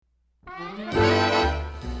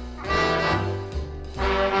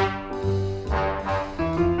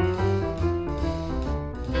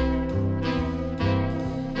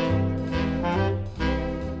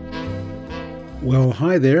Well,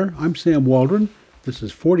 hi there. I'm Sam Waldron. This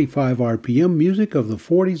is 45 RPM music of the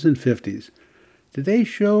 40s and 50s. Today's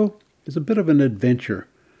show is a bit of an adventure.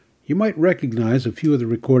 You might recognize a few of the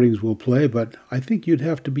recordings we'll play, but I think you'd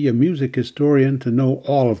have to be a music historian to know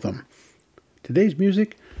all of them. Today's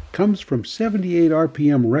music comes from 78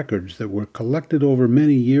 RPM records that were collected over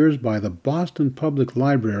many years by the Boston Public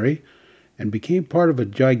Library and became part of a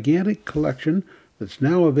gigantic collection that's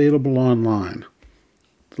now available online.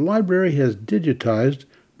 The library has digitized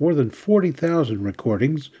more than 40,000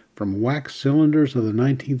 recordings, from wax cylinders of the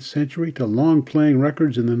 19th century to long-playing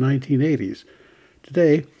records in the 1980s.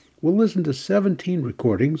 Today, we'll listen to 17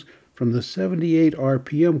 recordings from the 78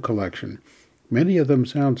 RPM collection. Many of them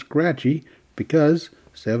sound scratchy because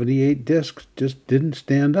 78 discs just didn't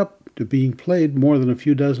stand up to being played more than a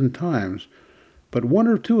few dozen times. But one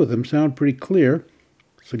or two of them sound pretty clear,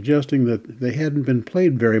 suggesting that they hadn't been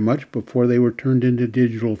played very much before they were turned into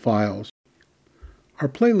digital files. Our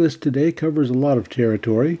playlist today covers a lot of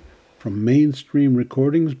territory, from mainstream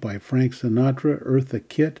recordings by Frank Sinatra, Eartha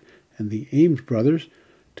Kitt, and the Ames Brothers,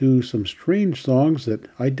 to some strange songs that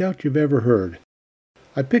I doubt you've ever heard.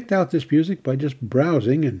 I picked out this music by just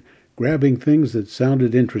browsing and grabbing things that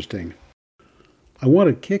sounded interesting. I want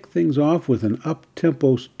to kick things off with an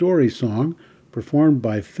up-tempo story song performed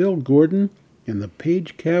by Phil Gordon and the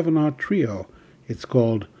Page Cavanaugh Trio. It's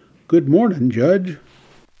called Good Morning, Judge.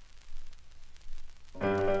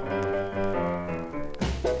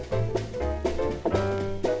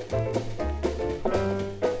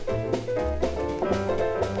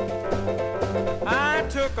 I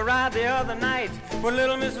took a ride the other night with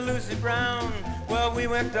little Miss Lucy Brown. Well, we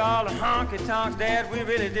went to all the honky-tonks, Dad, we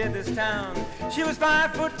really did this town. She was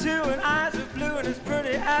 5'2" and eyes of blue and as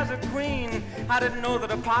pretty as a queen. I didn't know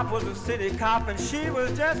that her pop was a city cop and she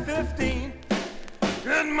was just 15.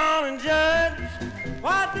 Good morning, Judge.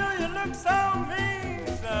 Why do you look so mean,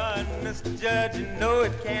 son? Mr. Judge, you know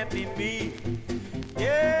it can't be me.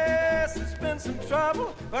 Yes, there's been some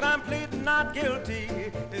trouble, but I'm pleading not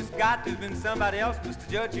guilty. There's got to have been somebody else, Mr.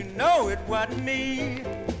 Judge, you know it wasn't me.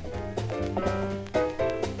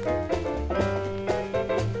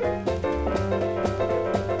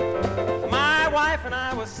 My wife and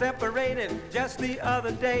I were separated just the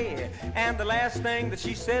other day, and the last thing that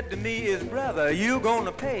she said to me is, brother, you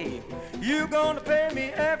gonna pay. You gonna pay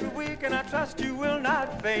me every week, and I trust you will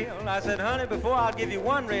not fail. I said, honey, before I'll give you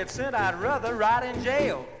 1 red cent, I'd rather rot in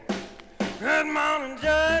jail. Good morning,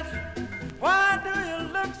 Judge. Why do you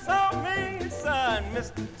look so mean, son?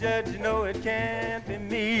 Mr. Judge, you know it can't be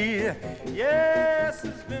me. Yes,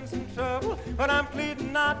 there's been some trouble, but I'm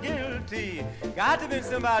pleading not guilty. Got to be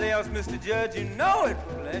somebody else, Mr. Judge, you know it.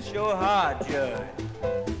 Bless your heart, Judge.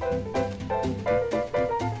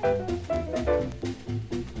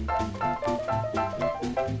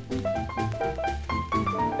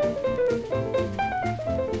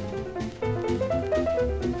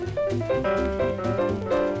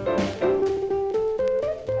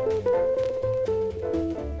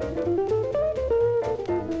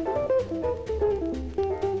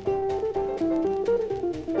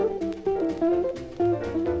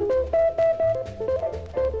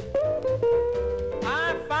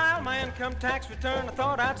 Tax return, I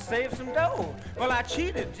thought I'd save some dough. Well, I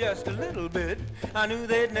cheated just a little bit. I knew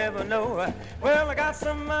they'd never know. Well, I got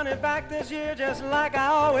some money back this year, just like I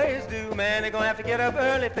always do. Man, they're gonna have to get up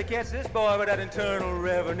early if they catch this boy with that Internal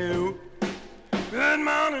Revenue. Good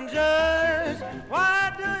morning, Judge.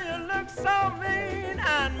 Why do you look so mean?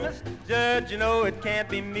 And Mr. Judge, you know it can't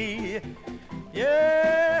be me.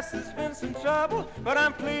 Yes, there's been some trouble, but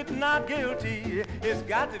I'm pleading not guilty. It's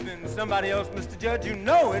got to have been somebody else, Mr. Judge, you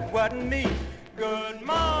know it wasn't me. Good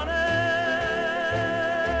morning,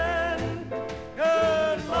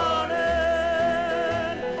 good morning,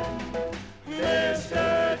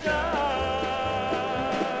 Mr. Judge.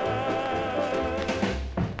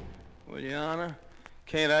 Well, Your Honor,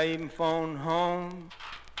 can't I even phone home?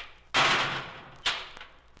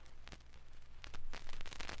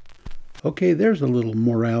 Okay, there's a little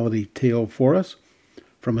morality tale for us.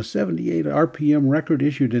 From a 78 RPM record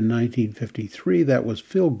issued in 1953, that was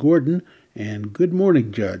Phil Gordon and Good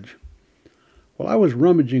Morning, Judge. While I was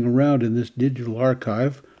rummaging around in this digital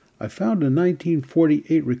archive, I found a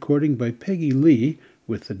 1948 recording by Peggy Lee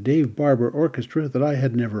with the Dave Barber Orchestra that I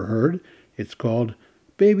had never heard. It's called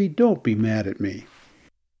Baby Don't Be Mad at Me.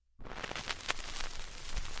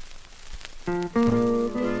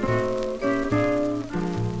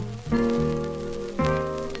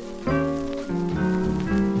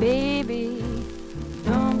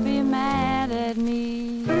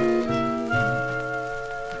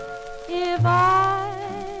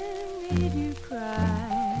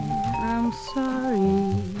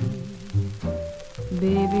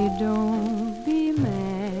 Baby, don't be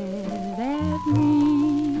mad at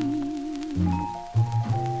me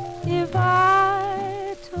if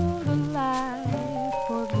I told a lie.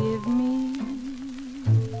 Forgive me,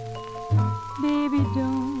 baby,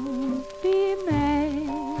 don't be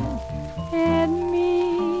mad at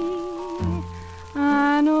me.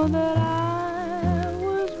 I know that I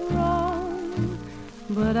was wrong,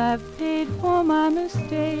 but I've paid for my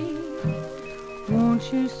mistake.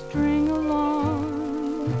 Won't you string along?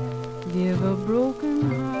 Give a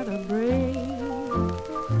broken heart a break.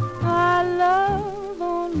 I love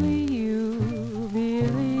only you,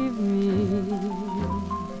 believe me.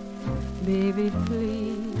 Baby,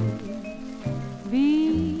 please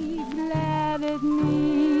be glad at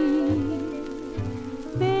me.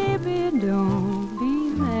 Baby, don't be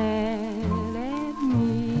mad at me.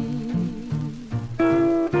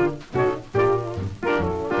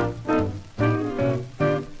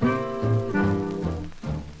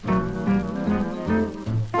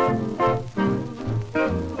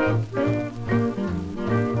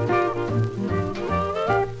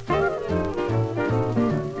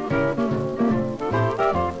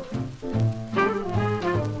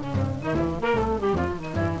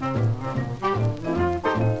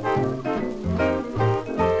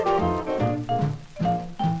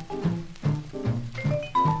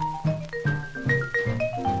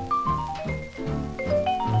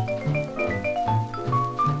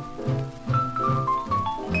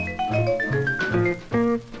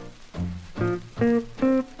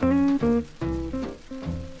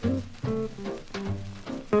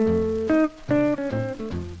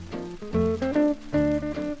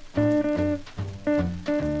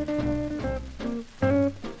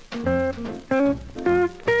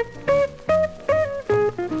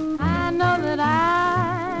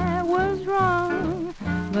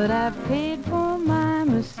 But I've paid for my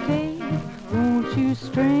mistake. Won't you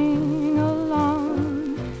string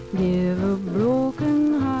along? Give a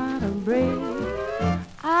broken heart a break.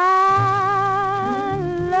 I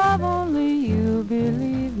love only you,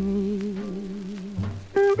 believe me.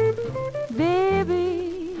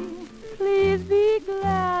 Baby, please be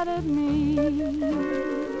glad at me.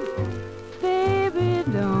 Baby,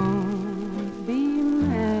 don't be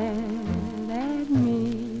mad at me.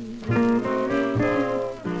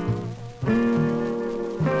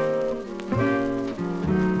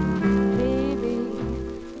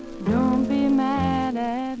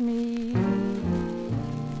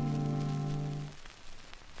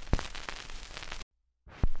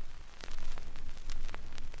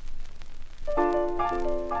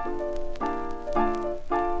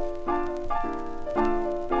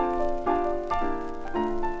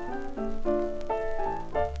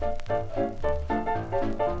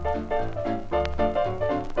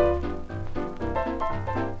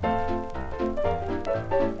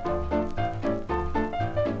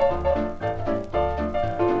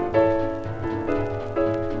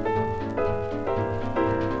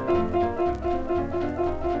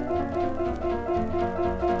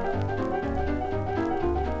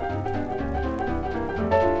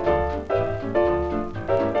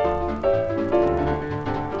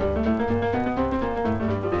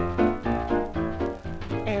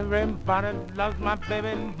 Everybody loves my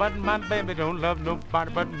baby, but my baby don't love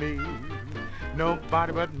nobody but me.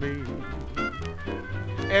 Nobody but me.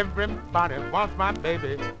 Everybody wants my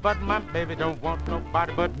baby, but my baby don't want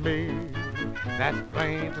nobody but me. That's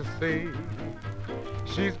plain to see.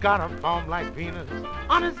 She's got a form like Venus.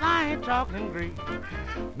 Honest, I ain't talking Greek.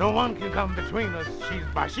 No one can come between us. She's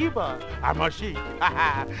Bathsheba, I'm a sheep.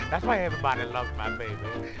 That's why everybody loves my baby.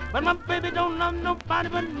 But my baby don't love nobody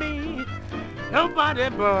but me. Nobody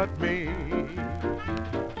but me.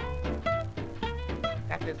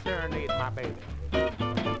 That's it, serenade my baby.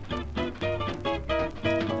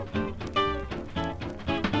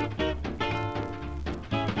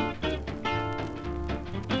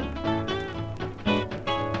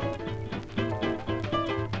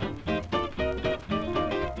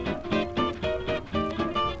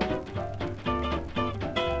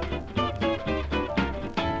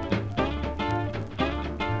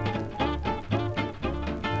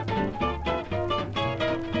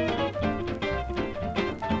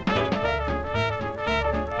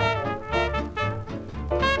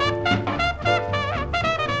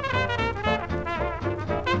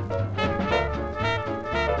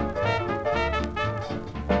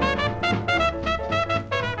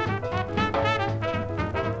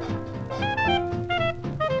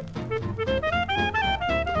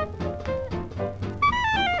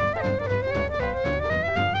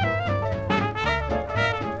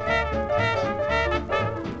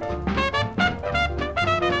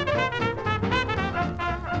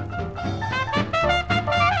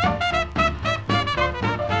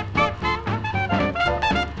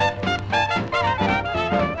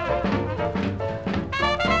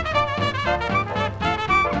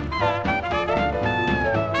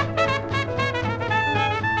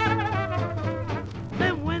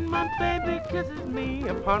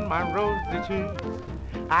 upon my rosy cheeks.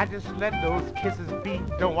 I just let those kisses beat,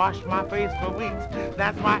 don't wash my face for weeks.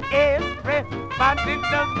 That's why everybody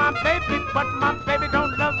loves my baby, but my baby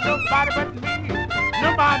don't love nobody but me.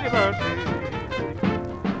 Nobody but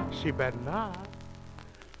me. She better not.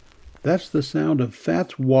 That's the sound of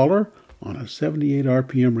Fats Waller on a 78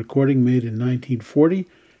 RPM recording made in 1940.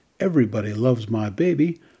 Everybody loves my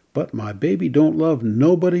baby, but my baby don't love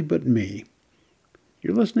nobody but me.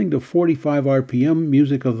 You're listening to 45 RPM,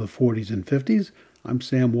 music of the 40s and 50s. I'm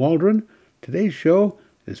Sam Waldron. Today's show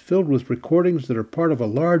is filled with recordings that are part of a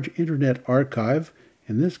large internet archive,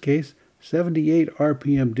 in this case, 78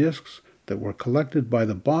 RPM discs that were collected by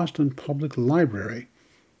the Boston Public Library.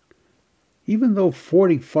 Even though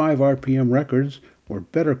 45 RPM records were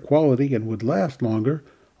better quality and would last longer,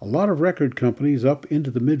 a lot of record companies up into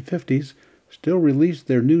the mid-50s still released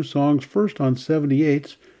their new songs first on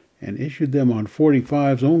 78s and issued them on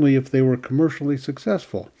 45s only if they were commercially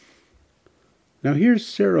successful. Now here's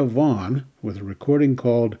Sarah Vaughan with a recording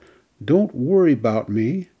called Don't Worry About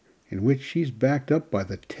Me, in which she's backed up by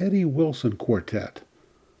the Teddy Wilson Quartet.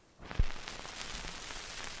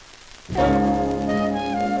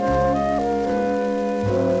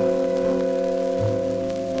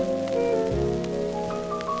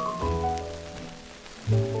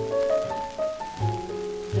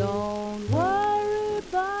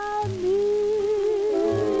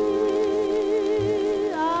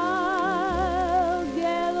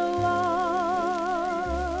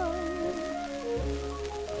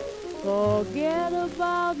 Forget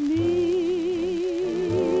about me,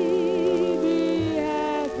 be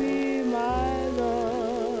happy, my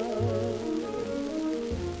love.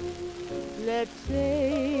 Let's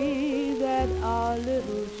say that our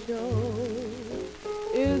little show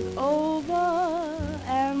is over,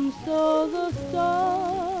 and so the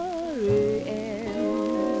story ends.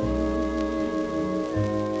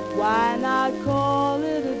 Why not call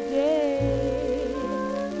it a day,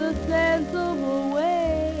 the sensible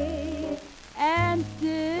way, and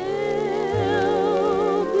still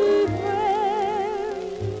be friends?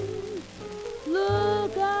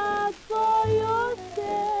 Look out for yourself.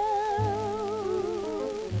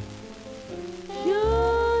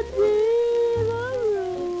 Should be the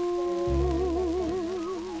rule.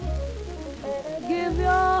 Give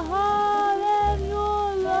your heart and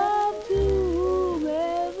your love to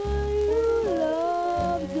whomever you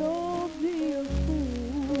love. Don't be a fool.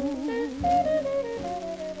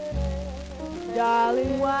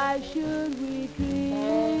 Darling, why should we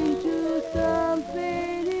cling to some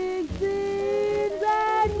fading thing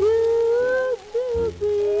that used to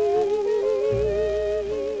be?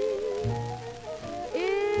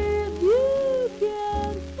 If you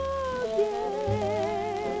can forget,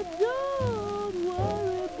 don't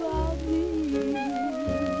worry about me.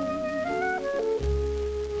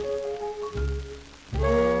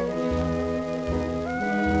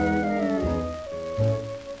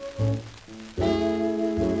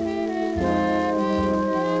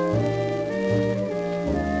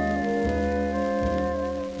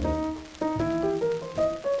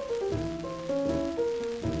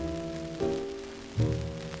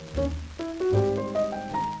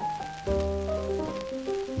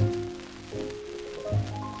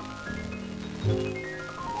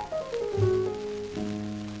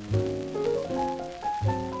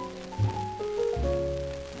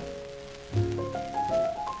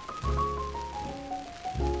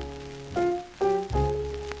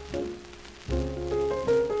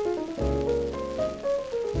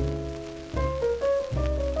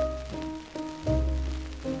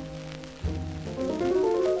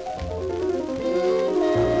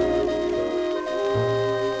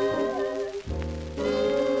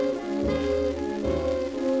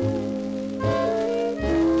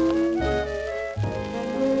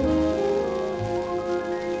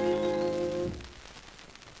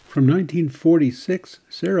 From 1946,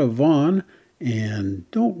 Sarah Vaughan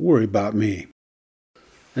and Don't Worry About Me.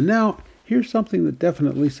 And now, here's something that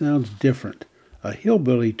definitely sounds different. A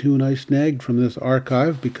hillbilly tune I snagged from this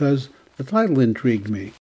archive because the title intrigued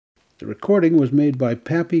me. The recording was made by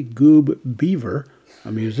Pappy Goob Beaver,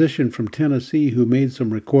 a musician from Tennessee who made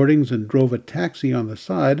some recordings and drove a taxi on the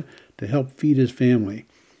side to help feed his family.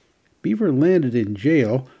 Beaver landed in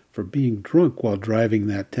jail for being drunk while driving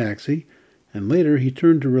that taxi, and later he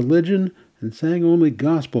turned to religion and sang only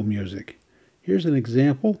gospel music. Here's an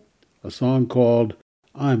example, a song called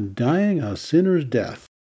I'm Dying a Sinner's Death.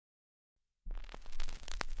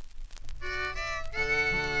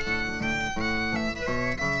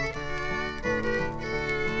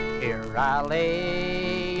 Here I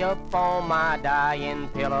lay upon my dying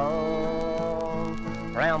pillow,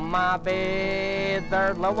 Round my bed,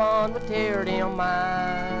 there's no one with tear dim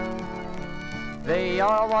eyes. They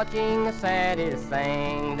are watching the saddest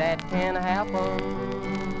thing that can happen.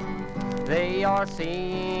 They are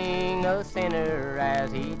seeing a sinner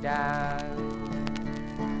as he dies.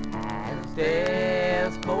 As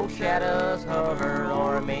death's cold shadows hover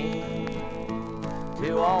o'er me,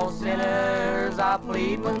 to all sinners I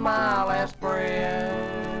plead with my last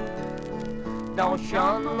breath. Don't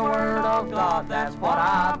shun the word of God, that's what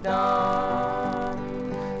I've done.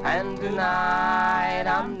 And tonight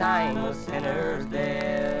I'm dying a sinner's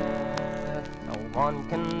death. No one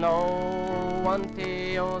can know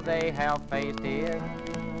until they have faced it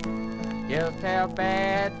just how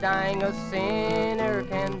bad dying a sinner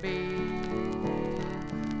can be.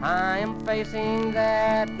 I am facing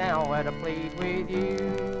that now and I plead with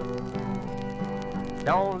you.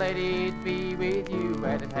 Don't let it be with you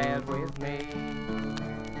as it has with me.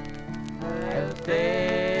 As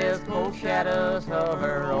death's cold shadows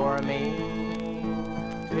hover o'er me,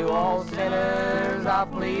 to all sinners I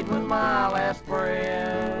plead with my last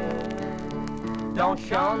breath. Don't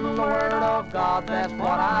shun the word of God, that's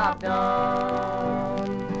what I've done.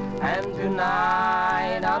 And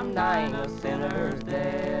tonight I'm dying a sinner's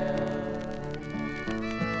death.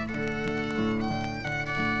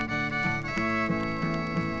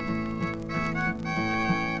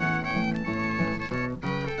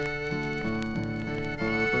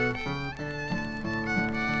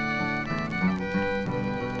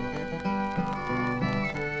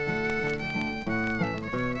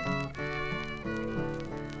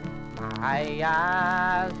 My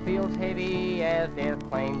eyes feels heavy as death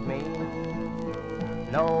claims me.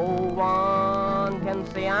 No one can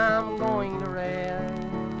say I'm going to rest.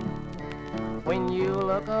 When you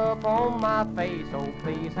look up on my face, oh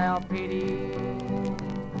please have pity.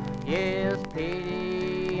 Yes,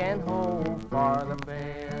 pity and hope for the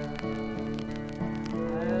best.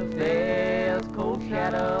 As death's cold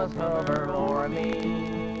shadows hover o'er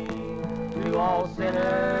me, to all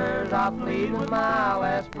sinners I plead with my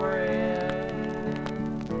last breath.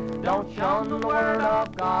 Don't shun the word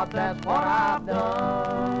of God, that's what I've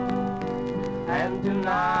done. And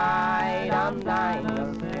tonight I'm dying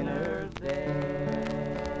a sinner's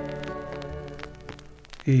death.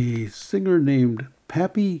 A singer named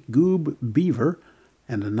Pappy Goob Beaver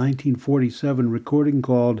and a 1947 recording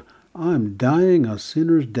called I'm Dying a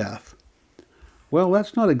Sinner's Death. Well,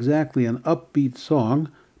 that's not exactly an upbeat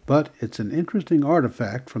song, but it's an interesting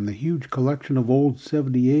artifact from the huge collection of old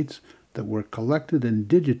 78s that were collected and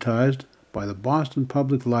digitized by the Boston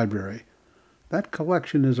Public Library. That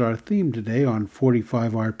collection is our theme today on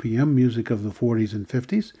 45 RPM, music of the 40s and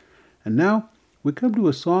 50s. And now we come to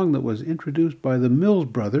a song that was introduced by the Mills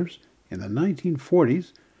Brothers in the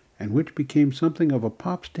 1940s and which became something of a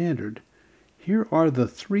pop standard. Here are the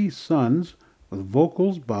Three Sons with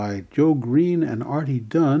vocals by Joe Green and Artie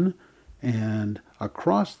Dunn and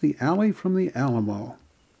Across the Alley from the Alamo.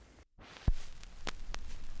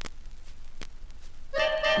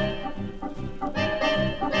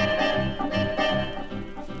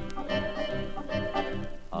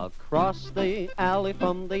 Across the alley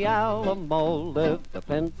from the Alamo lived a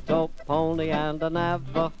pinto pony and a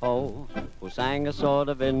Navajo who sang a sort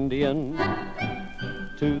of Indian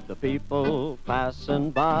to the people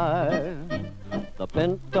passing by. The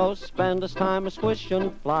pinto spent his time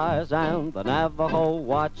squishing flies, and the Navajo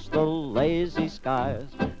watched the lazy skies.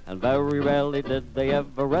 And very rarely did they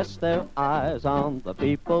ever rest their eyes on the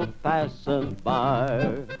people passing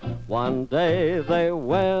by. One day they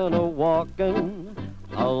went a-walking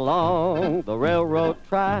along the railroad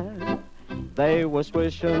track. They were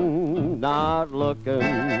swishing, not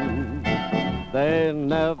looking. They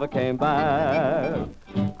never came back.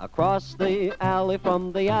 Across the alley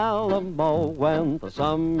from the Alamo, when the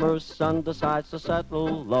summer sun decides to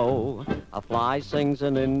settle low, a fly sings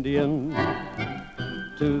an Indian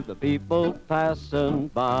to the people passing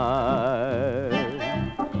by.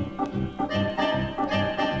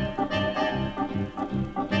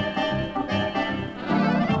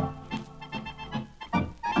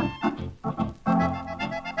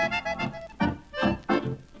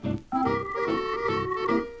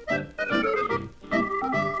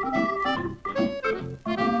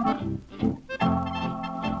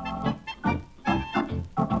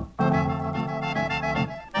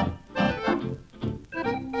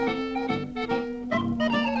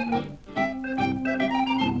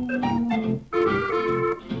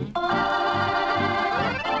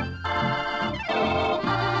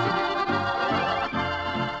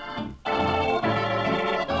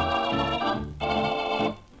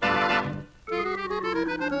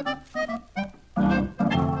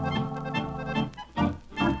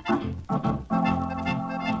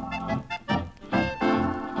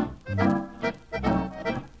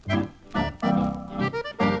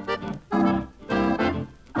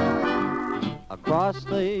 Across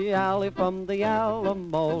the alley from the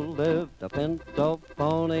Alamo lived a pinto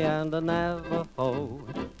pony and a Navajo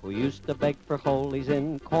who used to beg for holies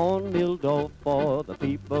in cornmeal dough for the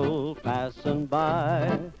people passing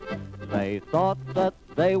by. They thought that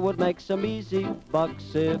they would make some easy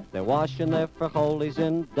bucks if they're washing their frijoles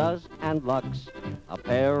in dust and lux. A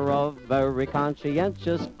pair of very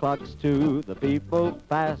conscientious clucks to the people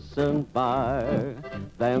passing by.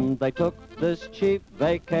 Then they took this cheap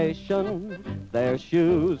vacation. Their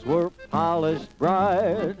shoes were polished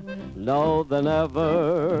bright. No, they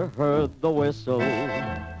never heard the whistle.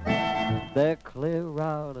 They're clear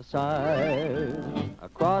out of sight.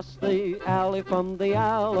 Across the alley from the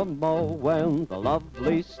Alamo, when the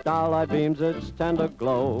lovely starlight beams its tender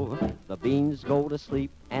glow, the beans go to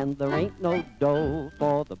sleep and there ain't no dough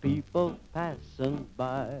for the people passing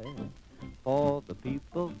by. For the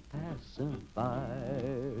people passing by.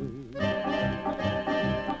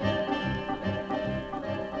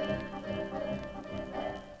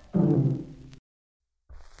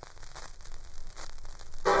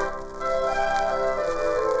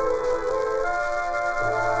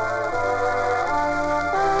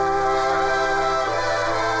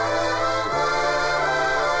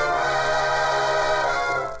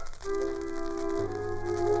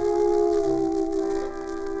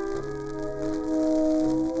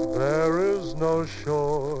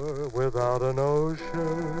 Shore without an ocean.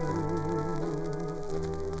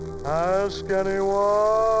 Ask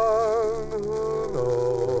anyone who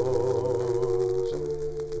knows.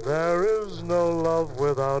 There is no love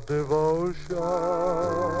without devotion.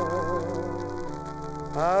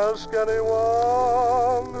 Ask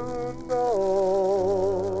anyone who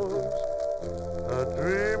knows. A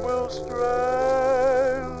dream will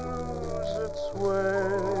stray, lose its way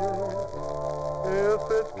if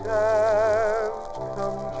it can't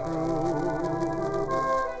come true.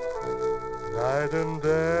 Night and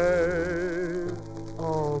day,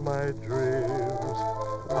 all my dreams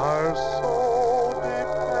are so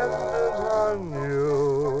dependent on you.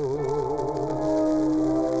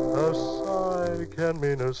 A sigh can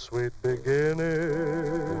mean a sweet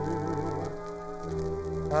beginning.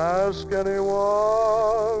 Ask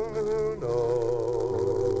anyone who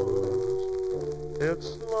knows.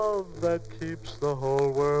 It's love that keeps the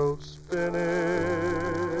whole world spinning,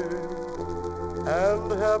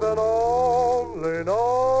 and heaven only knows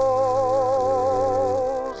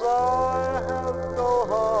I have no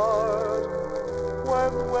heart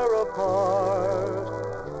when we're apart.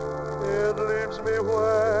 It leaves me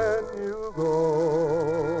when you go.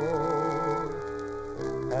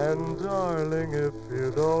 And darling, if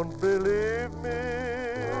you don't believe me,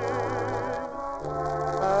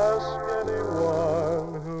 ask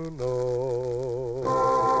anyone who knows.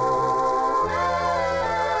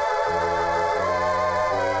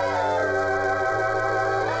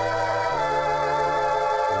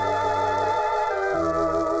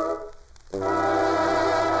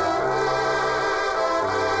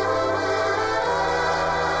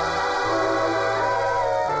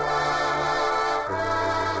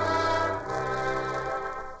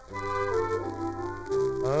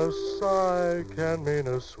 A sigh can mean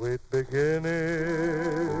a sweet beginning.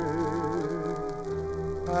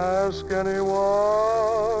 Ask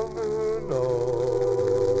anyone who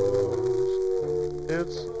knows.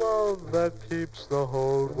 It's love that keeps the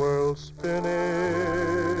whole world spinning,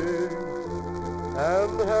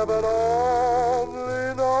 and heaven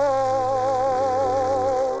only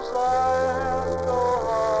knows I have no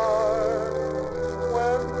heart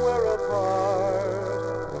when we're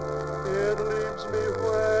apart. It leaves me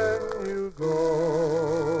when you go.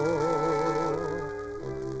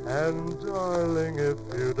 And darling, if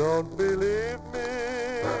you don't believe me,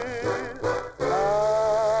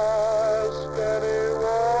 ask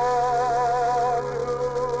anyone who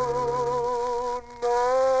knows.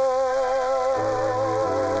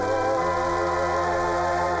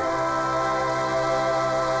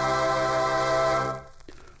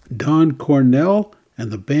 Don Cornell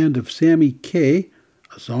and the band of Sammy Kaye,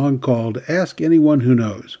 a song called Ask Anyone Who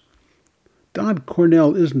Knows. Don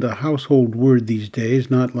Cornell isn't a household word these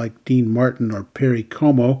days, not like Dean Martin or Perry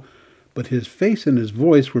Como, but his face and his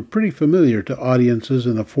voice were pretty familiar to audiences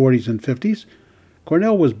in the 40s and 50s.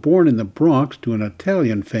 Cornell was born in the Bronx to an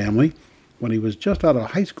Italian family. When he was just out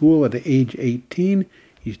of high school at age 18,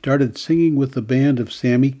 he started singing with the band of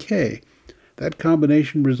Sammy Kaye. That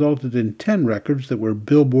combination resulted in 10 records that were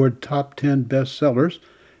Billboard Top 10 bestsellers,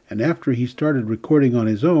 and after he started recording on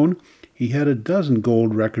his own, he had a dozen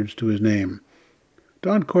gold records to his name.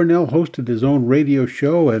 Don Cornell hosted his own radio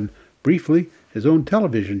show and, briefly, his own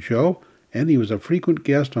television show, and he was a frequent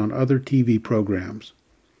guest on other TV programs.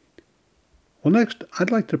 Well, next,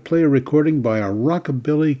 I'd like to play a recording by a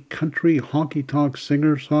rockabilly country honky-tonk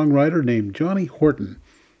singer-songwriter named Johnny Horton.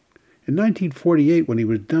 In 1948, when he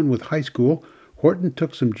was done with high school, Horton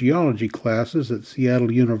took some geology classes at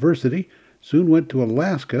Seattle University, soon went to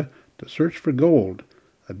Alaska to search for gold.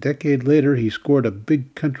 A decade later, he scored a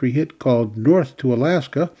big country hit called North to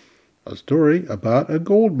Alaska, a story about a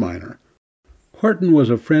gold miner. Horton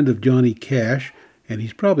was a friend of Johnny Cash, and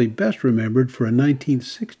he's probably best remembered for a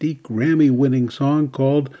 1960 Grammy-winning song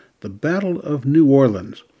called The Battle of New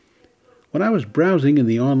Orleans. When I was browsing in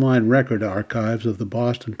the online record archives of the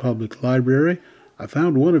Boston Public Library, I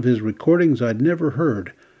found one of his recordings I'd never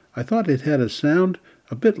heard. I thought it had a sound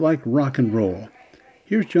a bit like rock and roll.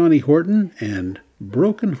 Here's Johnny Horton and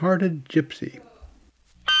Broken-Hearted Gypsy.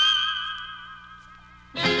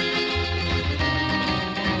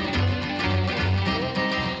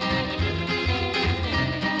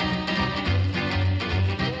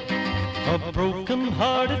 A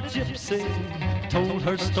broken-hearted gypsy told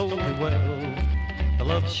her story well. The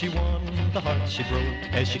love she won, the heart she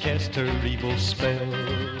broke, as she cast her evil spell.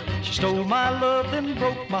 She stole my love, then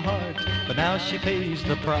broke my heart, but now she pays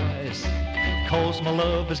the price. 'Cause my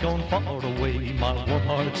love has gone far away, my warm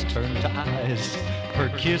heart's turned to ice. Her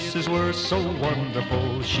kisses were so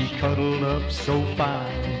wonderful, she cuddled up so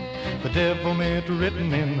fine. The devilment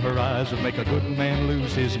written in her eyes would make a good man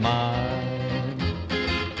lose his mind.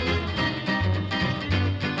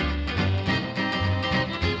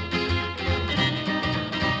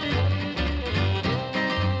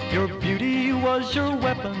 Your beauty was your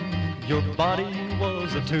weapon, your body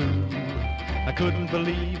was a tool. I couldn't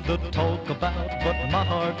believe the talk about, but my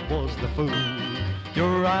heart was the fool.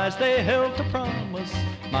 Your eyes, they held to promise,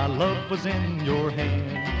 my love was in your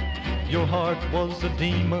hand. Your heart was a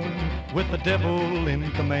demon with the devil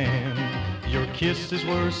in command. Your kisses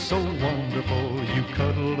were so wonderful, you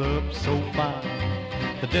cuddled up so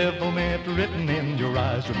fine. The devilment written in your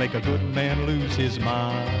eyes would make a good man lose his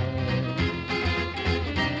mind.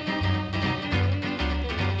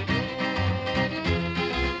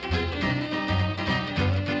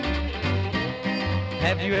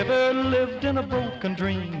 Have you ever lived in a broken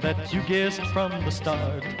dream that you guessed from the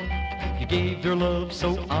start? You gave your love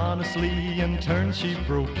so honestly, in turn she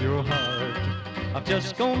broke your heart. I've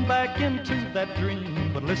just gone back into that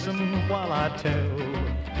dream, but listen while I tell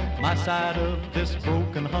my side of this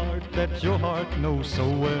broken heart that your heart knows so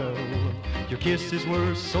well. Your kisses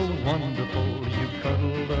were so wonderful, you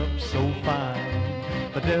cuddled up so fine.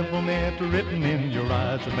 The devilment written in your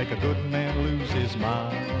eyes would make a good man lose his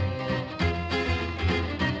mind.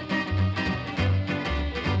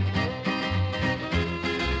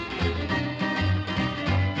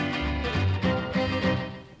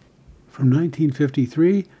 From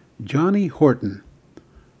 1953, Johnny Horton.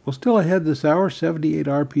 Well, still ahead this hour, 78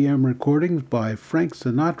 RPM recordings by Frank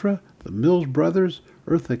Sinatra, the Mills Brothers,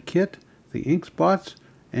 Eartha Kitt, the Ink Spots,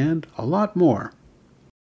 and a lot more.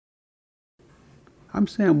 I'm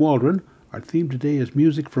Sam Waldron. Our theme today is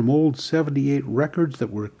music from old 78 records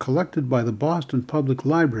that were collected by the Boston Public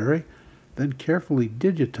Library, then carefully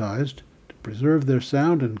digitized to preserve their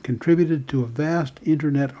sound and contributed to a vast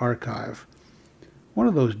internet archive. One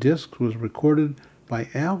of those discs was recorded by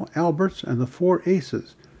Al Alberts and the Four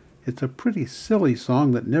Aces. It's a pretty silly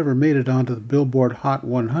song that never made it onto the Billboard Hot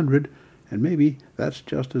 100, and maybe that's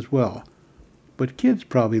just as well. But kids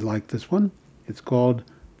probably like this one. It's called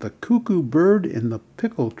The Cuckoo Bird in the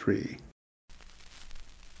Pickle Tree.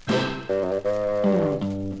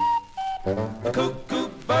 The cuckoo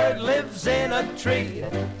bird lives in a tree,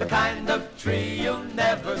 the kind of tree you'll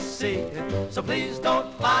never see. So please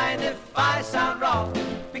don't mind if I sound wrong,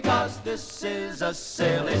 because this is a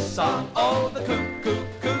silly song. Oh, the cuckoo,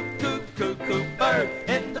 cuckoo, cuckoo bird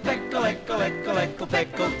in the pickle,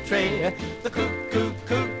 pickle tree. The cuckoo,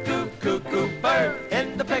 cuckoo, cuckoo bird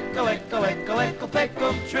in the pickle,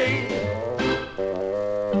 pickle tree.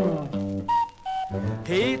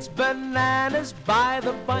 He eats bananas by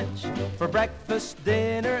the bunch for breakfast,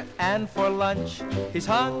 dinner, and for lunch. He's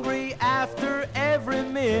hungry after every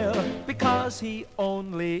meal because he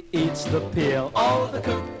only eats the peel. Oh, the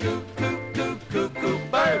cuckoo, cuckoo, cuckoo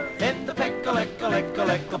bird in the pickle,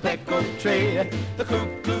 pickle tree. The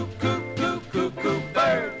cuckoo, cuckoo, cuckoo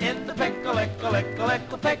bird in the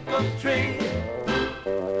pickle, pickle tree.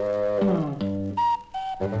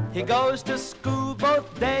 He goes to school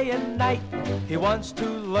both day and night. He wants to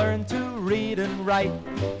learn to read and write.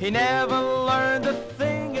 He never learned a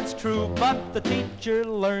thing, it's true, but the teacher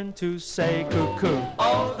learned to say cuckoo.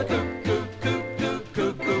 Oh, the cuckoo, cuckoo,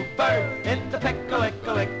 cuckoo bird in the pickle,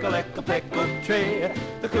 pickle tree.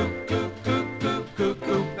 The cuckoo, cuckoo,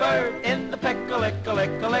 cuckoo bird in the pickle,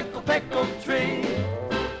 pickle tree.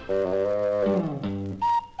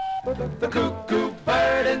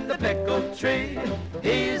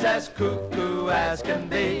 as cuckoo as can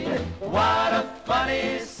be. What a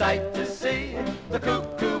funny sight to see, the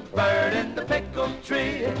cuckoo bird in the pickle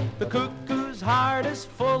tree. The cuckoo's heart is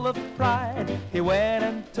full of pride, he went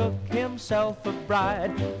and took himself a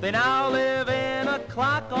bride. They now live in a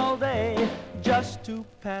clock all day, just to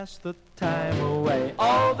pass the time away.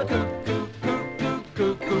 Oh, the cuckoo, cuckoo,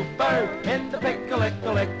 cuckoo bird in the pickle,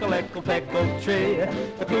 ickle, ickle, ickle, pickle tree.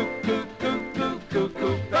 The cuckoo, cuckoo,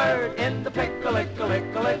 cuckoo bird in the pickle, ickle,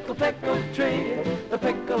 ickle, ickle, pickle tree. The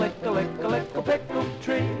pickle, ickle, ickle, ickle, pickle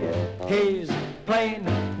tree. He's plain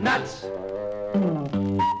nuts.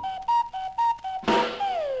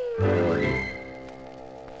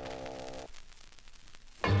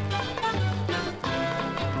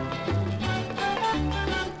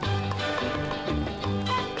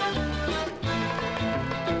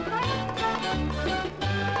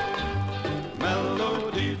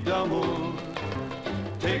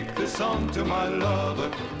 Song to my lover,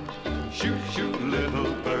 shoot, shoot,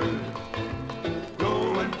 little bird,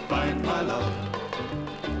 go and find my love.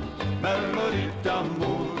 Melody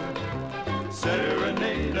d'amour,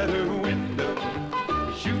 serenade at her window,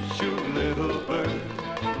 shoot, shoot, little bird,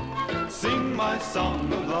 sing my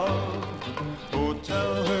song of love. Oh,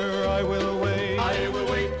 tell her I will wait,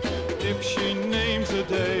 if she names a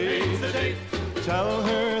date, tell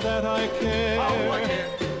her that I care,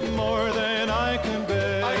 more than I can bear.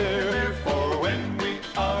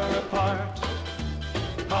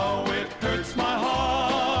 How it hurts my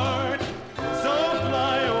heart. So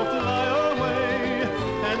fly, oh fly away,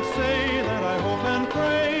 and say that I hope and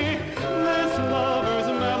pray this lover's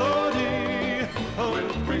melody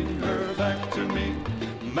will bring her back to me.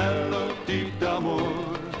 Melody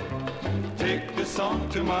d'amour, take this song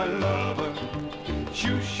to my lover.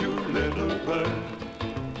 Shoo, shoo, little bird,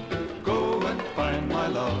 go and find my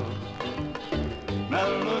love.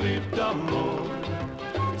 Melody d'amour,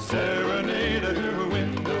 serenade at her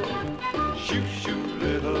window, shoo, shoo,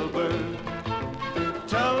 little bird,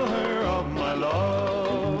 tell her of my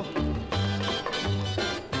love.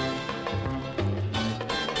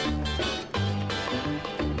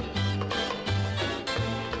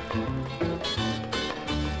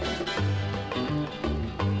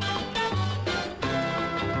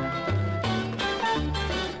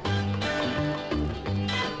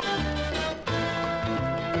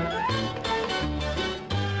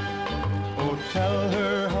 Tell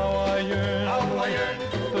her how I yearn,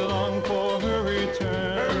 long for her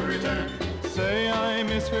return. Say I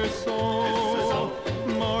miss her so,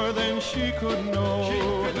 more than she could know.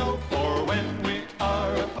 For when we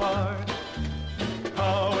are apart,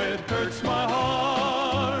 how it hurts my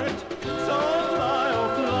heart. So fly, oh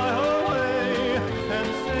fly away, and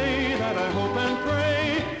say that I hope and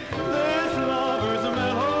pray this lover's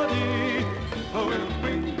melody will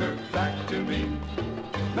bring her back to me.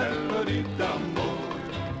 Melody d'amour,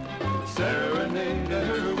 serenade at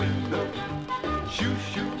her window, shoo,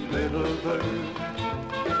 shoo, little bird,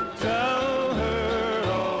 tell her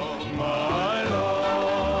of my love.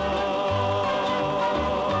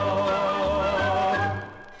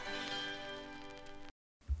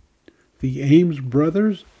 The Ames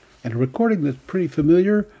Brothers, and a recording that's pretty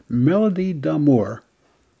familiar, Melody d'amour.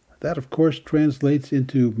 That, of course, translates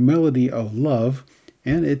into Melody of Love,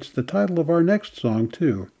 and it's the title of our next song,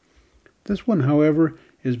 too. This one, however,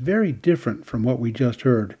 is very different from what we just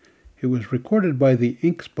heard. It was recorded by the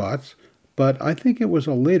Ink Spots, but I think it was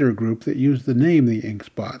a later group that used the name the Ink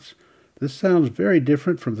Spots. This sounds very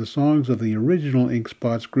different from the songs of the original Ink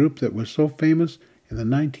Spots group that was so famous in the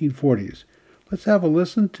 1940s. Let's have a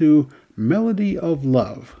listen to Melody of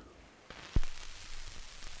Love.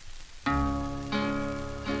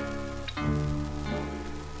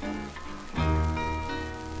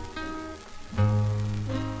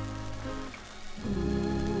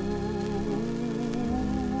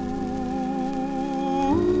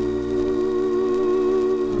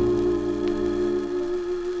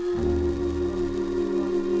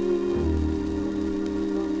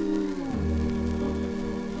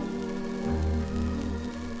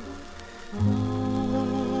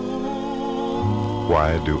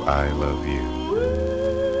 Why do I love you?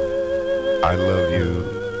 I love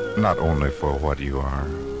you not only for what you are,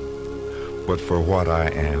 but for what I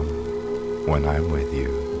am when I'm with you.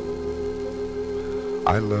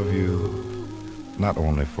 I love you not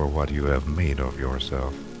only for what you have made of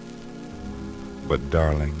yourself, but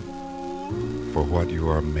darling, for what you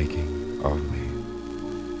are making of me.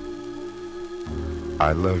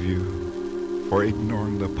 I love you for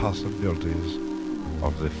ignoring the possibilities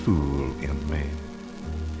of the fool in me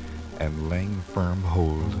and laying firm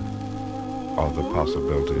hold of the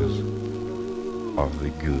possibilities of the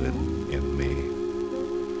good in me.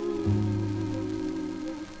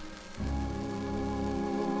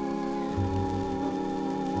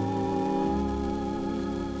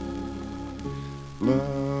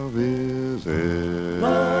 Love is everywhere.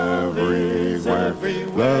 Love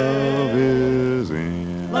is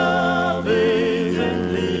everywhere. Love is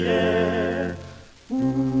in the air.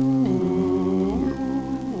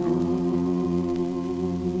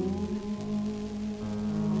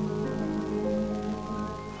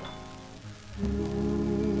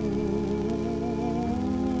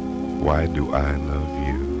 Why do I love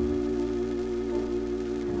you?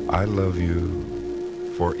 I love you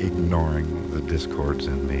for ignoring the discords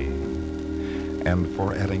in me and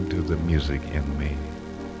for adding to the music in me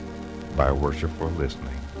by worshipful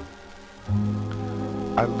listening.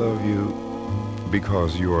 I love you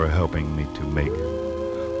because you are helping me to make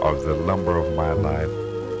of the lumber of my life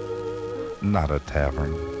not a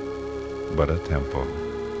tavern, but a temple,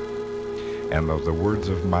 and of the words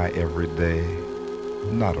of my everyday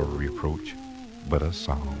not a reproach, but a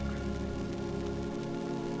song.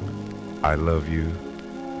 I love you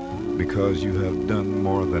because you have done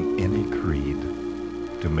more than any creed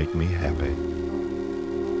to make me happy.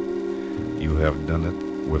 You have done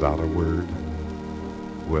it without a word,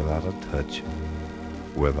 without a touch,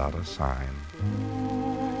 without a sign.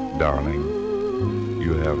 Darling,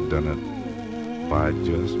 you have done it by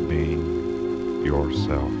just being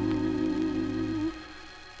yourself.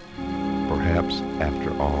 Perhaps,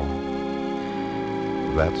 after all,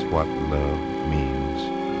 that's what love means.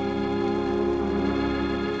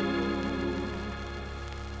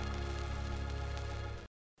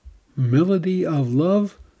 Melody of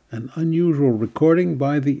Love, an unusual recording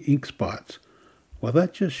by the Ink Spots. Well,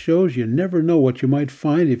 that just shows you never know what you might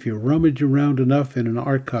find if you rummage around enough in an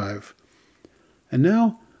archive. And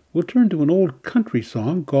now, we'll turn to an old country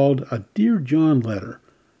song called A Dear John Letter.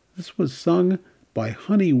 This was sung by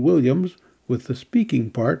Honey Williams, with the speaking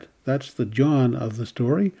part, that's the John of the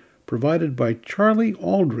story, provided by Charlie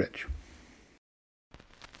Aldrich.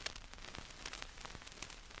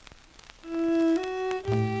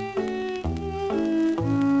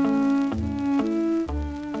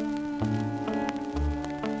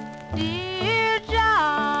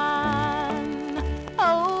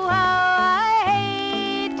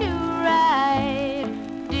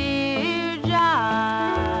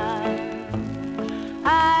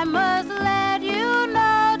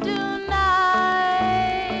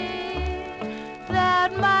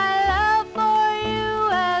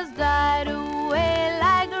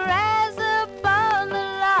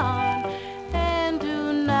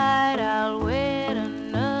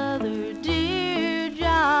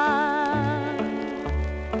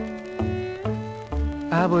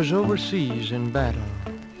 I was overseas in battle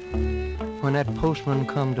when that postman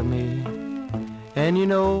come to me, and you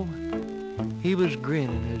know, he was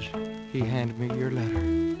grinning as he handed me your letter,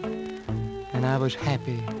 and I was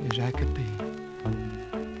happy as I could be.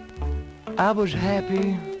 I was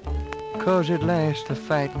happy 'cause at last the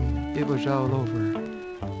fighting, it was all over,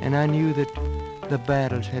 and I knew that the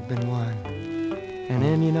battles had been won. And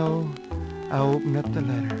then, you know, I opened up the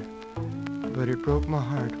letter, but it broke my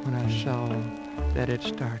heart when I saw that it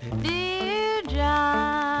started. Dear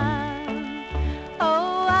John,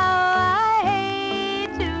 oh, how I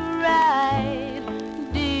hate to write.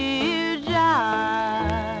 Dear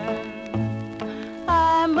John,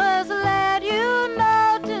 I must let you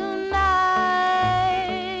know tonight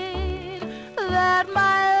that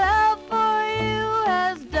my love for you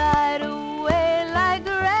has died away like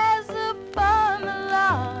grass upon the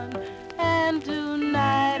lawn, and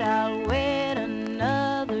tonight I'll wait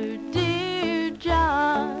another dear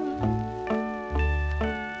John.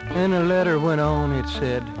 And the letter went on, it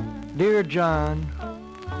said, Dear John,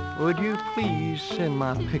 would you please send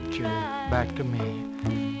my picture back to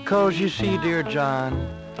me? 'Cause you see, dear John,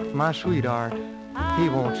 my sweetheart, he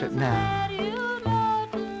wants it now.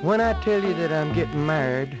 When I tell you that I'm getting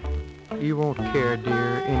married, you won't care,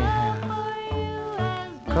 dear, anyhow.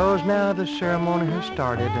 'Cause now the ceremony has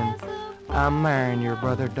started and I'm marrying your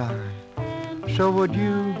brother Don. So would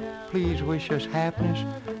you please wish us happiness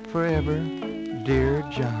forever, dear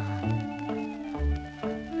John?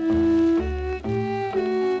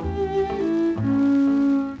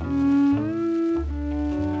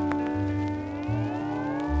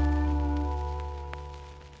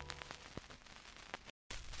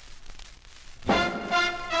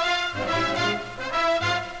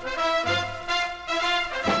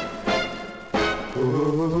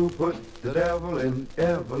 Who put the devil in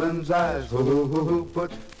Evelyn's eyes? Who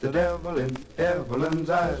put the devil in Evelyn's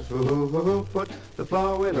eyes. Who put the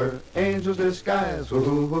flaw in her angel's disguise?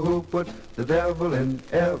 Who put the devil in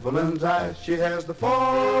Evelyn's eyes? She has the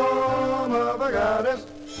form of a goddess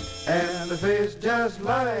and a face just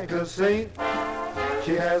like a saint.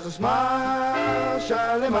 She has a smile,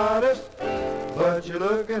 shyly modest, but you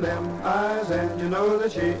look in them eyes and you know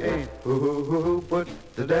that she ain't. Who put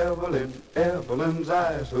the devil in Evelyn's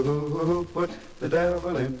eyes? Who put the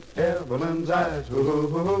devil in Evelyn's eyes?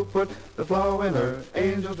 Who put the flaw in her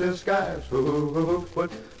angel's disguise? Who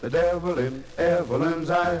put the devil in Evelyn's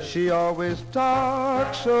eyes? She always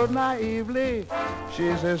talks so naively.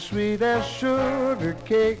 She's as sweet as sugar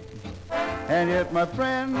cake. And yet, my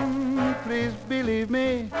friend, please believe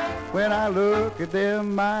me, when I look at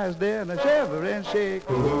them eyes, then I shiver and shake.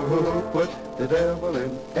 Who put the devil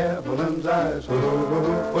in Evelyn's eyes?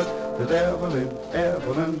 Who put the devil in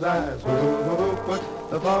Evelyn's eyes? Who put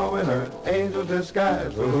the flaw in her angel's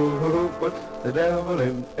disguise? Who put the devil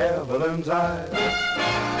in Evelyn's eyes?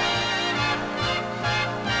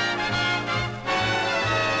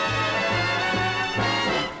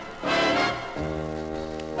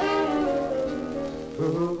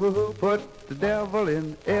 Who put the devil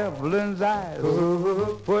in Evelyn's eyes?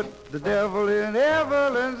 Who put the devil in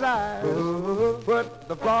Evelyn's eyes? Who put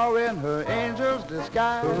the flaw in her angel's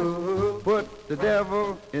disguise? Who put the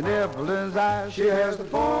devil in Evelyn's eyes? She has the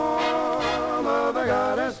form of a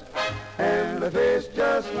goddess and a face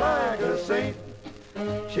just like a saint.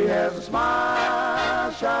 She has a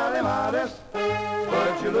smile, shyly modest,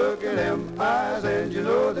 but you look at them eyes and you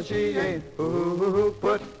know that she ain't. Who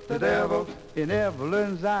put the devil in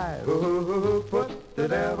Evelyn's eyes? Who put the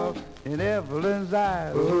devil in Evelyn's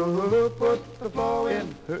eyes? Who put the flaw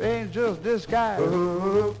in her angel's disguise?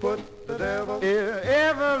 Who put the devil in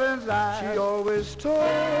Evelyn's eyes? She always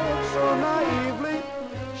talks so naively.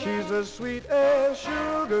 She's as sweet as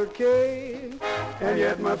sugar cane. And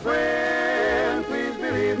yet, my friend, please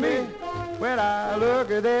believe me, when I look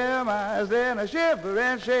at them eyes, then I shiver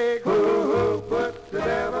and shake. Who put the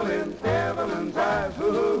devil in Evelyn's eyes?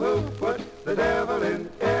 Who put the devil in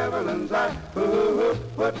Evelyn's eyes? Who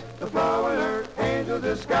put the flaw in her angel's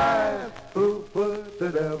disguise? Who put the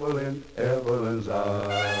devil in Evelyn's eyes?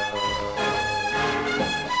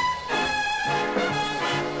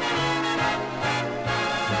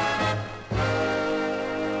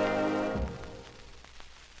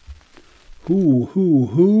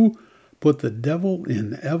 Who put the devil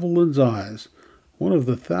in Evelyn's eyes? One of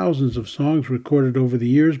the thousands of songs recorded over the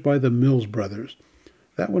years by the Mills Brothers.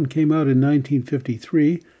 That one came out in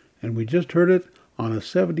 1953, and we just heard it on a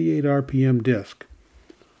 78 RPM disc.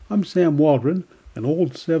 I'm Sam Waldron, and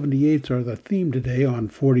old 78s are the theme today on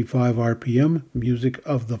 45 RPM, music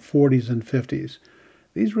of the 40s and 50s.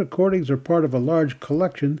 These recordings are part of a large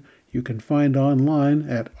collection you can find online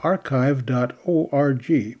at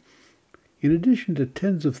archive.org. In addition to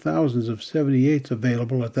tens of thousands of 78s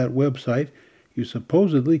available at that website, you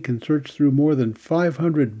supposedly can search through more than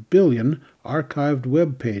 500 billion archived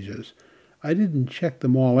web pages. I didn't check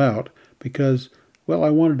them all out because, well, I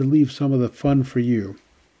wanted to leave some of the fun for you.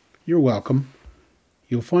 You're welcome.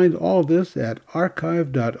 You'll find all this at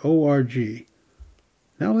archive.org.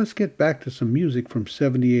 Now let's get back to some music from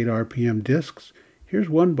 78 RPM discs. Here's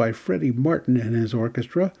one by Freddie Martin and his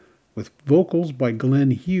orchestra with vocals by Glenn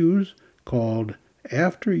Hughes, called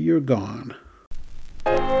After You're Gone.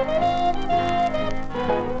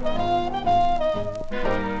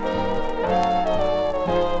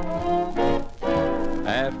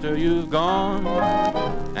 After you've gone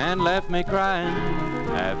and left me crying,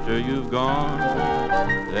 after you've gone,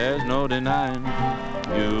 there's no denying.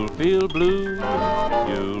 You'll feel blue,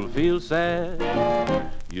 you'll feel sad,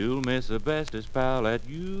 you'll miss the bestest pal that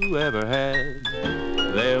you ever had.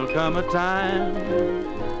 There'll come a time,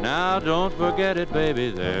 now don't forget it, baby,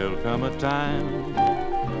 there'll come a time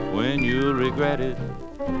when you'll regret it.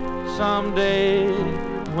 Someday,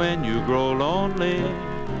 when you grow lonely,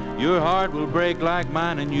 your heart will break like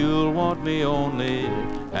mine and you'll want me only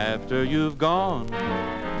after you've gone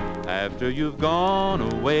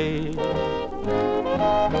away.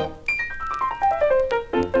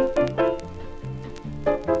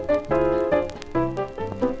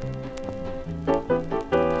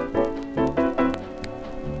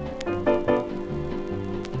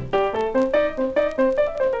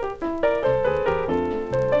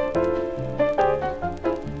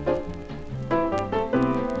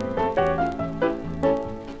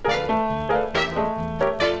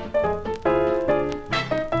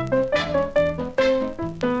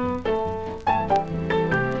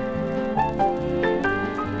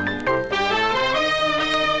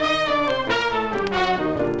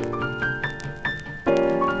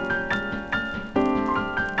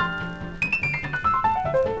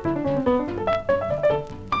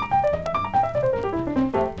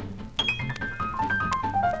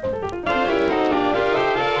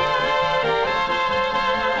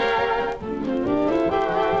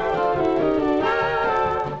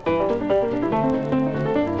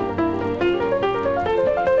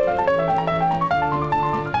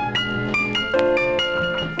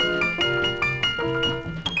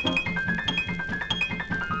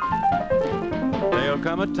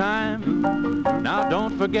 rhyme. Now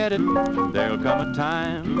don't forget it, there'll come a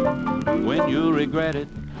time when you'll regret it.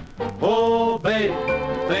 Oh, babe,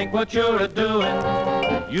 think what you're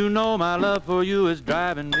a-doing. You know my love for you is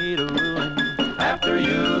driving me to ruin. After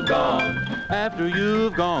you've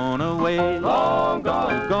gone away, long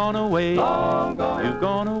gone, you've gone away, long gone, you've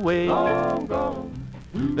gone away, long gone.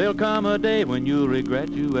 There'll come a day when you'll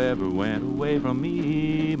regret you ever went away from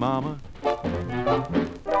me, mama.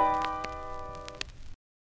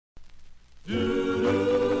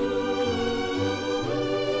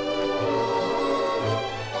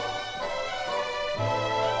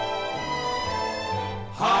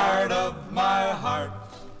 Heart of my heart,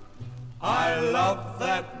 I love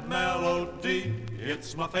that melody,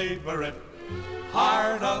 it's my favorite.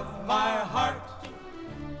 Heart of my heart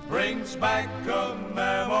brings back a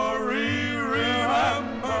memory.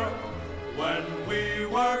 Remember when we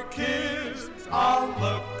were kids on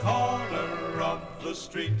the corner of the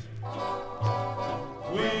street.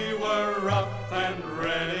 We were rough and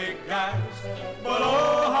ready guys, but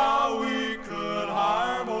oh how we could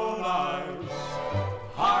harmonize.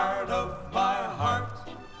 Heart of my heart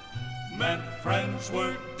meant friends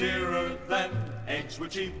were dearer than eggs were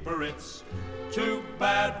cheaper. It's too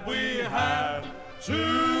bad we had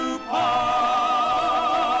to part.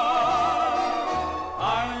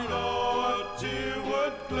 I know a tear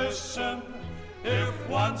would glisten if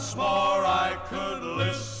once more I could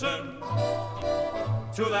listen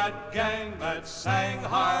to that gang that sang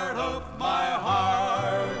Heart of my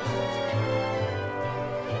heart.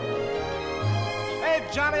 Hey,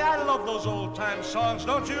 Johnny, I love those old-time songs,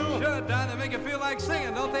 don't you? Sure, Don. They make you feel like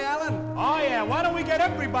singing, don't they, Alan? Oh, yeah. Why don't we get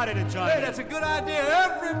everybody to join? Hey, that's a good idea.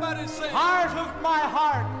 Everybody sing. Heart of my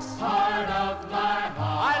heart. Heart of my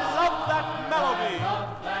heart. I love that melody. I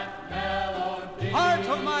love that melody. Heart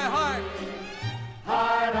of my heart.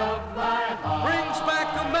 Heart of my heart. Brings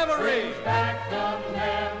back the memory. Brings back the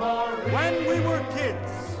memory. When we were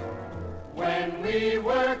kids. When we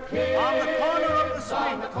were kids. On the corner of the street.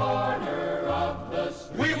 On the corner of the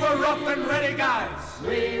street. We were rough and ready guys.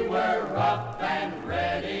 We were rough and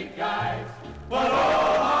ready guys. But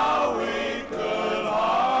oh, how we could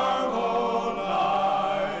harmonize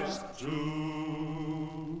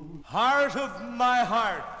too. Heart of my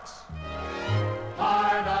heart.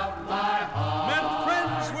 Heart of my heart. Meant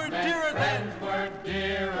friends were dearer than.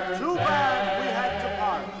 Too bad we had to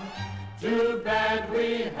part. Too bad we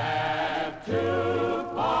had to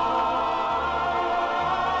part.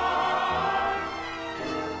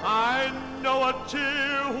 I know a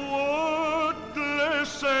tear would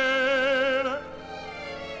glisten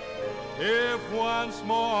if once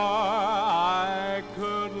more I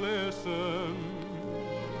could listen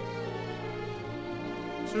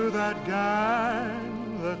to that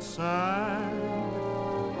gang that sang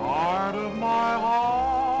Heart of my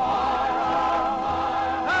heart.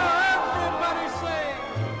 Everybody sing.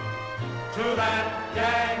 To that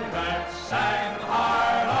gang that sang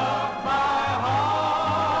Heart of my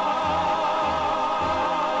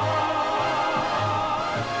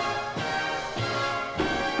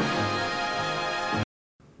heart.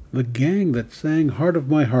 The Gang That Sang Heart of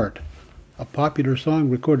My Heart, a popular song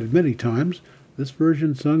recorded many times, this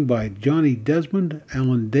version sung by Johnny Desmond,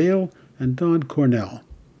 Alan Dale, and Don Cornell.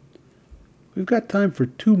 We've got time for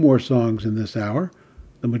two more songs in this hour.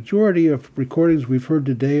 The majority of recordings we've heard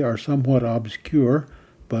today are somewhat obscure,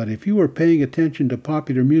 but if you were paying attention to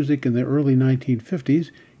popular music in the early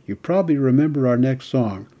 1950s, you probably remember our next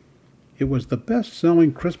song. It was the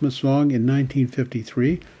best-selling Christmas song in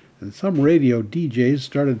 1953, and some radio DJs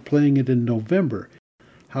started playing it in November.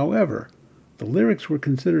 However, the lyrics were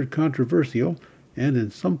considered controversial, and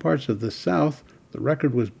in some parts of the South, the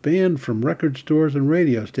record was banned from record stores and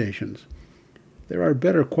radio stations. There are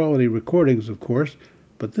better quality recordings, of course,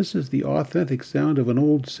 but this is the authentic sound of an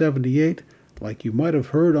old 78 like you might have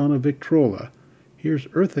heard on a Victrola. Here's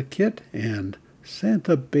Eartha Kitt and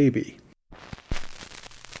Santa Baby.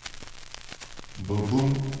 Boom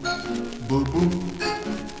boom, boom boom,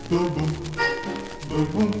 boom boom, boom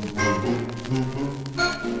boom, boom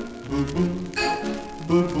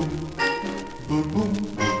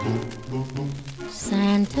boom.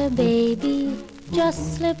 Santa baby,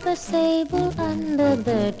 just slip a sable under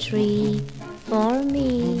the tree for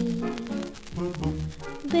me.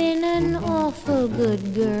 Been an awful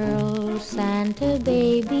good girl, Santa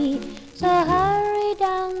baby, so hurry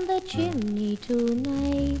down the chimney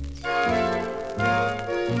tonight.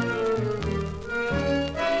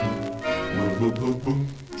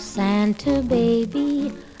 Santa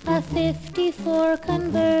baby, a 54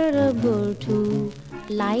 convertible to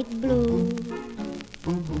light blue.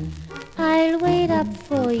 I'll wait up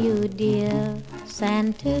for you, dear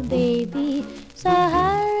Santa baby, so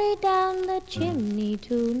hurry down the chimney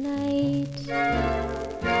tonight.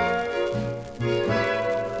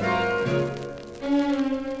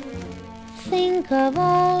 Think of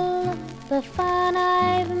all the fun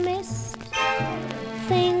I've missed.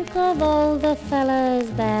 Think of all the fellas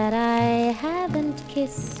that I haven't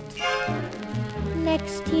kissed.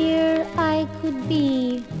 Next year I could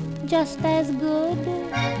be just as good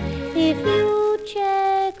if you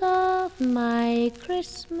check off my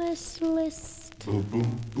Christmas list.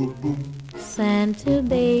 Santa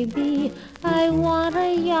baby, I want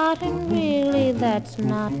a yacht, and really that's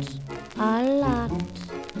not a lot.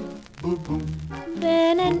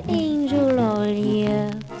 Been an angel all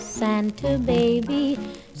year, Santa baby,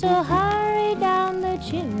 so hurry down the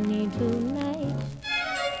chimney tonight.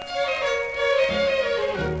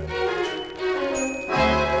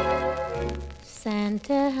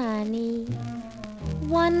 Santa honey,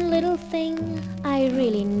 one little thing I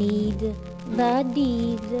really need, the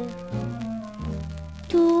deed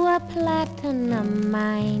to a platinum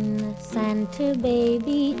mine, Santa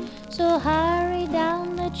baby, so hurry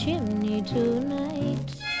down the chimney tonight.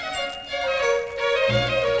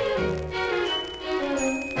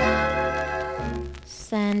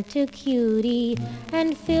 Santa cutie,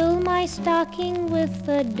 and fill my stocking with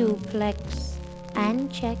a duplex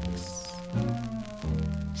and checks.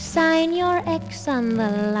 Sign your X on the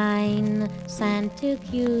line, Santa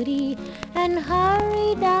cutie, and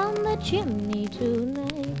hurry down the chimney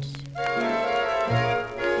tonight.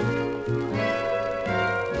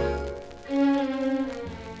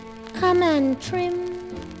 Come and trim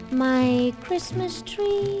my Christmas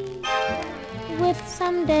tree with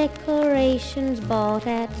some decorations bought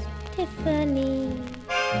at Tiffany.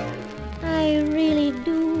 I really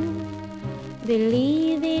do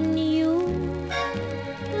believe in you.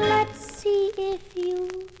 Let's see if you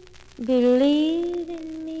believe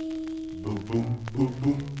in me.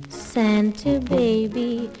 Santa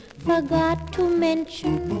baby, forgot to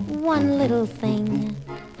mention one little thing,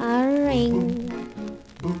 a ring.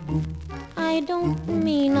 I don't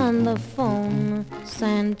mean on the phone,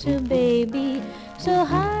 Santa baby, so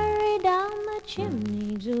hurry down the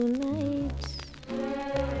chimney tonight.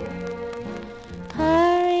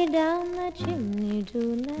 Hurry down the chimney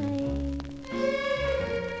tonight.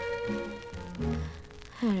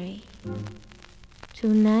 Hurry.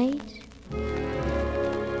 Tonight.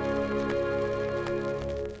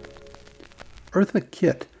 Eartha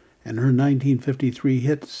Kitt and her 1953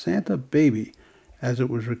 hit Santa Baby, as it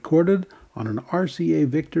was recorded on an RCA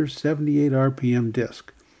Victor 78 RPM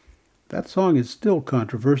disc. That song is still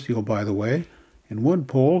controversial, by the way. In one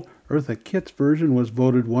poll, Eartha Kitt's version was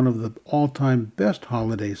voted one of the all-time best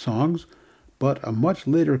holiday songs, but a much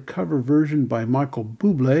later cover version by Michael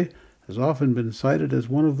Bublé has often been cited as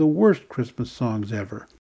one of the worst Christmas songs ever.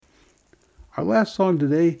 Our last song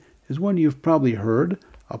today is one you've probably heard,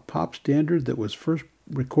 a pop standard that was first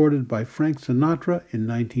recorded by Frank Sinatra in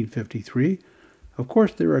 1953. Of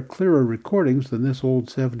course, there are clearer recordings than this old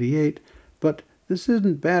 78, but this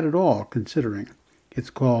isn't bad at all, considering. It's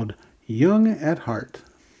called Young at Heart.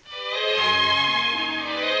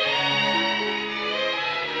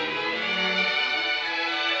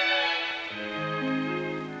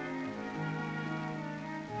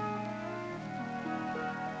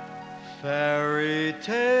 Fairy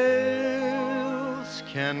tales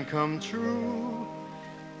can come true.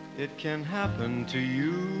 It can happen to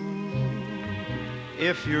you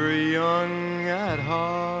if you're young at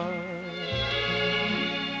heart.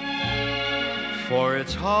 For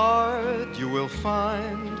it's hard, you will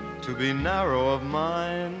find, to be narrow of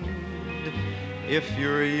mind if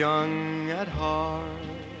you're young at heart.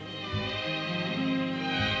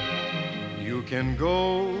 You can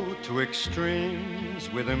go to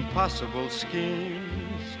extremes with impossible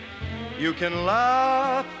schemes. You can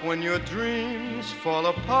laugh when your dreams fall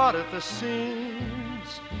apart at the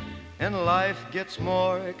seams. And life gets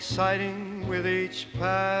more exciting with each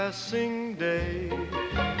passing day.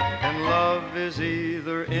 And love is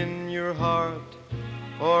either in your heart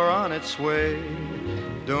or on its way.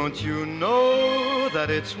 Don't you know that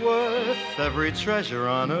it's worth every treasure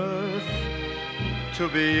on earth to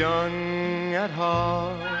be young at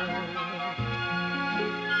heart?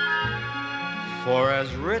 For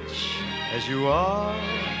as rich as you are,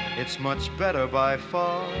 it's much better by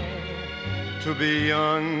far to be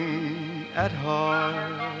young at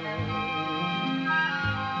heart.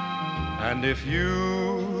 And if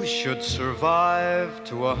you should survive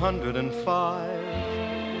to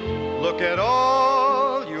 105, look at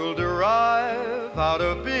all you'll derive out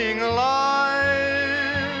of being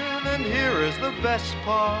alive. And here is the best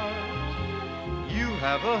part, you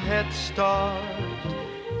have a head start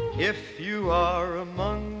if you are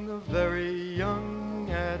among the very young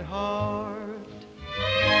at heart.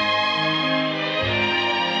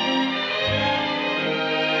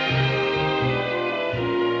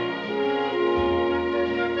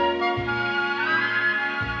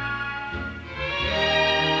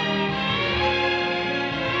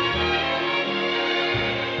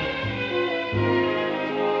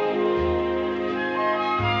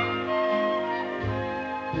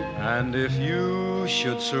 And if you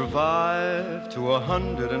should survive to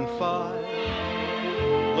 105,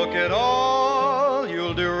 look at all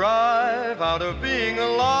you'll derive out of being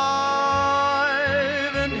alive.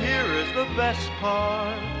 And here is the best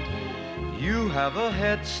part, you have a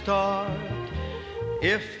head start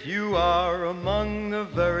if you are among the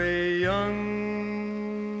very young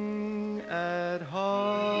at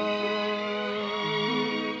heart.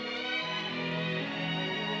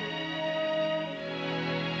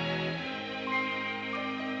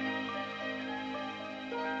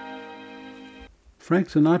 Frank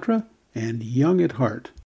Sinatra and Young at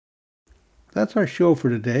Heart. That's our show for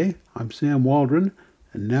today. I'm Sam Waldron,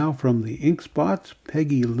 and now from the Ink Spots,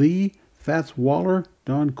 Peggy Lee, Fats Waller,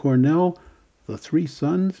 Don Cornell, the Three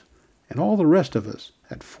Sons, and all the rest of us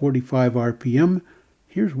at 45 RPM,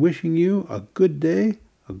 here's wishing you a good day,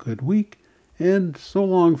 a good week, and so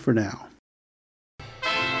long for now.